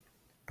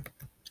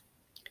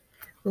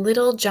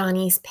Little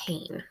Johnny's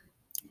Pain.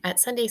 At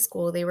Sunday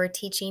school, they were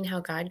teaching how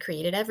God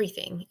created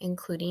everything,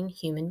 including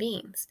human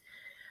beings.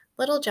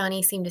 Little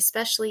Johnny seemed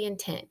especially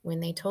intent when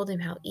they told him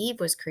how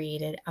Eve was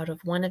created out of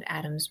one of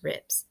Adam's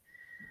ribs.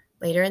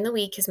 Later in the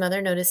week, his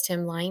mother noticed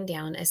him lying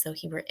down as though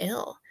he were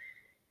ill,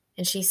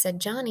 and she said,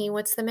 "Johnny,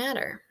 what's the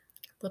matter?"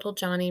 Little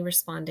Johnny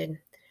responded,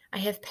 "I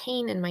have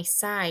pain in my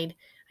side.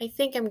 I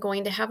think I'm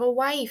going to have a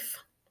wife."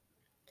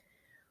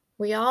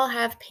 We all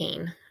have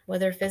pain,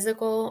 whether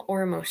physical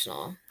or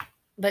emotional.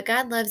 But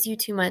God loves you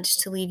too much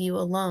to leave you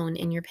alone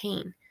in your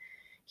pain.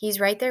 He's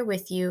right there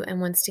with you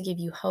and wants to give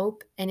you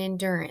hope and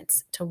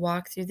endurance to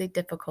walk through the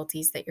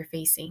difficulties that you're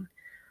facing.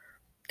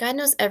 God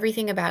knows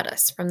everything about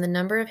us, from the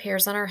number of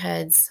hairs on our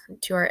heads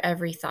to our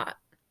every thought.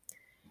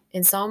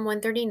 In Psalm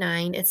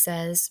 139, it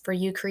says, "For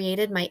you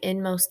created my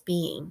inmost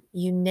being.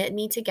 You knit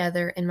me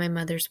together in my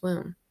mother's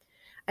womb.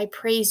 I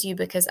praise you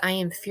because I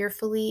am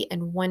fearfully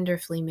and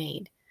wonderfully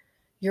made.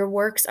 Your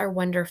works are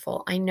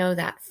wonderful. I know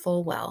that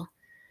full well.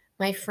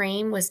 My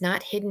frame was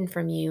not hidden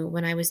from you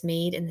when I was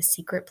made in the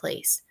secret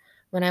place,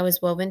 when I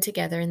was woven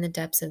together in the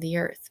depths of the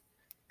earth.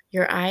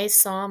 Your eyes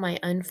saw my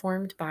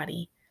unformed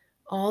body.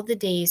 All the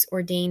days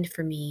ordained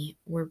for me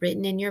were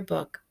written in your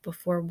book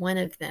before one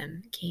of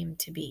them came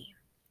to be."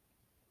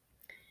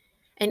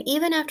 And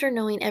even after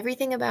knowing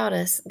everything about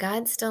us,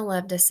 God still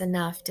loved us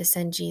enough to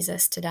send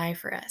Jesus to die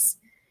for us.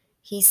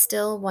 He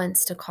still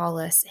wants to call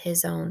us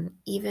his own,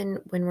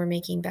 even when we're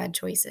making bad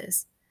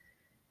choices.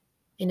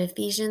 In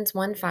Ephesians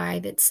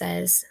 1:5, it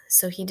says,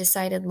 "So he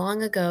decided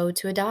long ago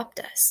to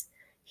adopt us.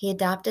 He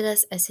adopted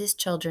us as his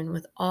children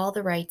with all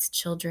the rights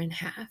children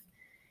have.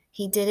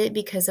 He did it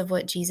because of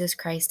what Jesus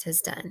Christ has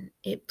done.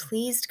 It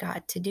pleased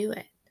God to do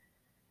it."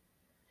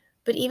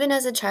 But even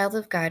as a child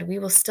of God, we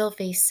will still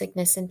face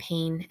sickness and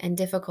pain and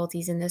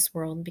difficulties in this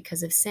world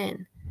because of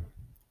sin.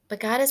 But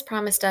God has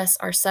promised us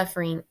our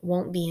suffering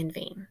won't be in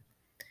vain.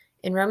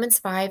 In Romans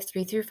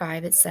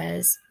 5:3-5, it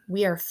says,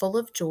 "We are full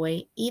of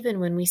joy even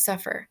when we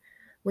suffer.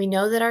 We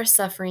know that our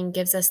suffering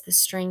gives us the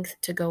strength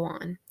to go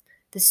on.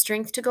 The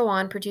strength to go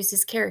on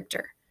produces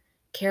character.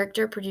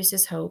 Character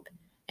produces hope,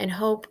 and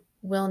hope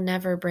will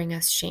never bring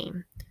us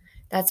shame.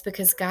 That's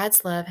because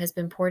God's love has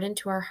been poured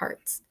into our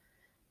hearts.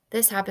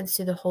 This happens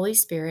through the Holy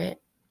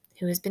Spirit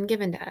who has been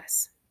given to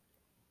us."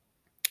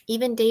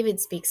 Even David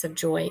speaks of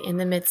joy in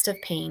the midst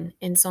of pain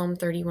in Psalm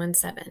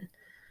 31:7.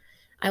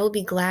 "I will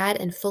be glad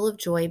and full of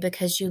joy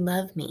because you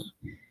love me.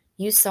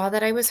 You saw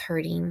that I was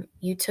hurting.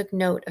 You took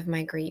note of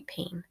my great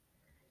pain."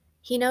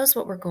 He knows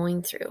what we're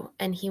going through,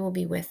 and he will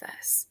be with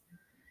us.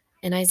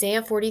 In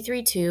Isaiah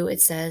 43:2, it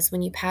says,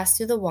 "When you pass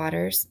through the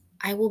waters,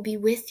 I will be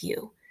with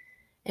you.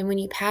 And when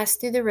you pass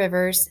through the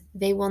rivers,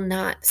 they will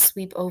not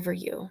sweep over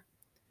you.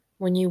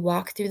 When you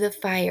walk through the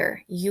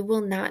fire, you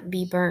will not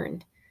be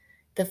burned.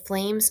 The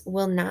flames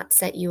will not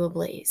set you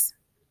ablaze."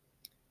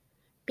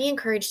 Be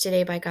encouraged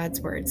today by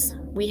God's words.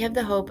 We have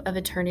the hope of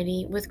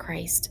eternity with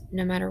Christ,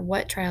 no matter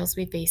what trials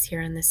we face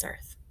here on this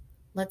earth.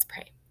 Let's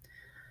pray.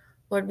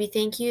 Lord, we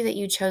thank you that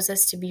you chose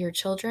us to be your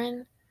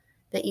children,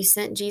 that you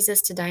sent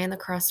Jesus to die on the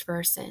cross for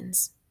our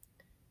sins.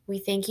 We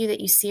thank you that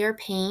you see our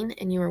pain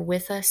and you are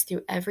with us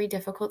through every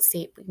difficult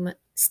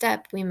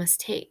step we must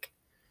take.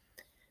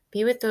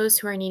 Be with those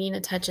who are needing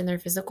a touch in their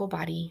physical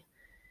body.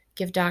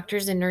 Give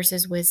doctors and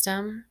nurses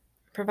wisdom.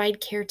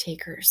 Provide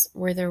caretakers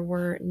where there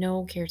were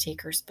no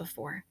caretakers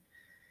before.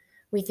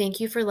 We thank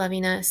you for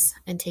loving us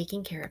and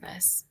taking care of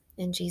us.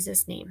 In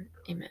Jesus' name,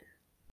 amen.